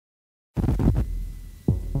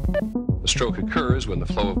A stroke occurs when the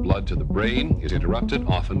flow of blood to the brain is interrupted,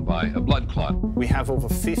 often by a blood clot. We have over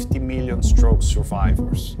 50 million stroke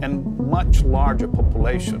survivors, and much larger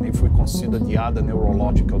population if we consider the other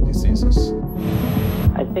neurological diseases.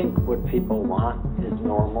 I think what people want is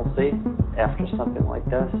normalcy after something like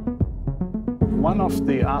this. One of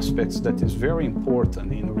the aspects that is very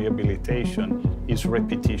important in rehabilitation is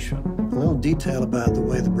repetition. A little detail about the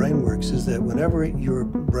way the brain works is that whenever your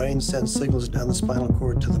brain sends signals down the spinal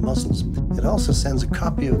cord to the muscles, it also sends a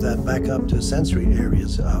copy of that back up to sensory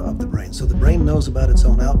areas of the brain. So the brain knows about its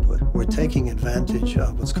own output. We're taking advantage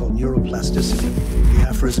of what's called neuroplasticity. The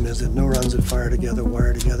aphorism is that neurons that fire together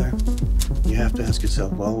wire together. You have to ask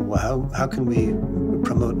yourself, well, how can we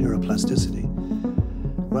promote neuroplasticity?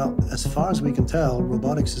 Well, as far as we can tell,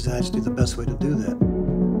 robotics is actually the best way to do that.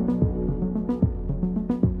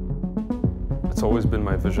 It's always been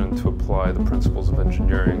my vision to apply the principles of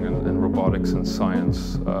engineering and robotics and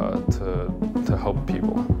science to help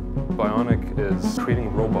people. Bionik is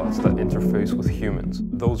creating robots that interface with humans.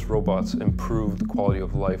 Those robots improve the quality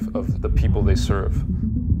of life of the people they serve.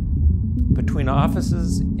 Between our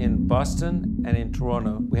offices in Boston and in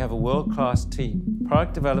Toronto, we have a world-class team.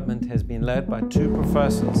 Product development has been led by 2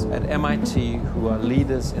 professors at MIT who are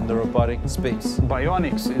leaders in the robotic space.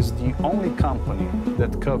 Bionik is the only company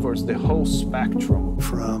that covers the whole spectrum.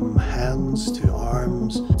 From hands to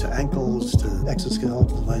arms to ankles to exoskeletal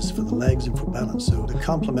devices for the legs and for balance. So the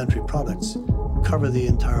complementary products cover the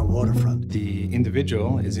entire waterfront. The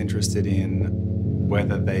individual is interested in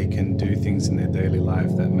whether they can do things in their daily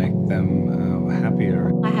life that make them happier.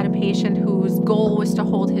 I had a patient whose goal was to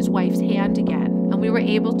hold his wife's hand again, and we were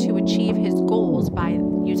able to achieve his goals by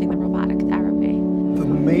using the robotic therapy. The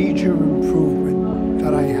major improvement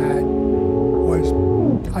that I had was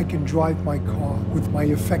I can drive my car with my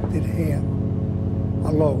affected hand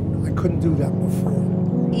alone. I couldn't do that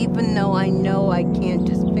before. Even though I know I can't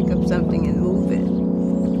just pick up something and move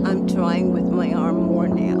it, I'm trying with my arm more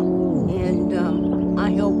now. And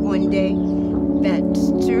I hope one day that's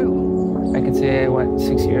true. I could say I went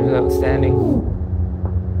 6 years without standing.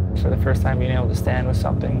 For the first time being able to stand was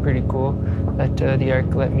something pretty cool that the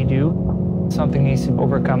ARC let me do. Something needs to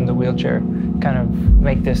overcome the wheelchair, kind of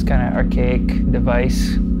make this kind of archaic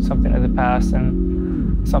device something of the past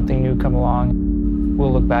and something new come along.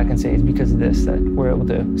 We'll look back and say it's because of this that we're able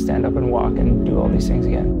to stand up and walk and do all these things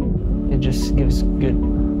again. It just gives good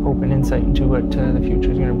hope and insight into what the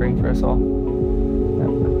future is going to bring for us all.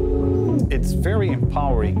 It's very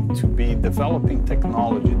empowering to be developing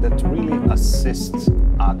technology that really assists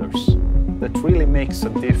others, that really makes a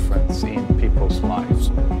difference in people's lives.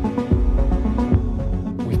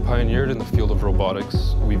 We've pioneered in the field of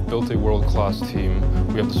robotics. We've built a world-class team.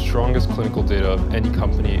 We have the strongest clinical data of any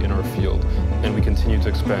company in our field, and we continue to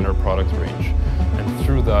expand our product range. And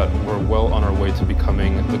through that, we're well on our way to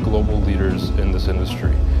becoming the global leaders in this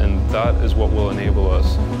industry. And that is what will enable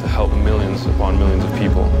us to help millions upon millions of people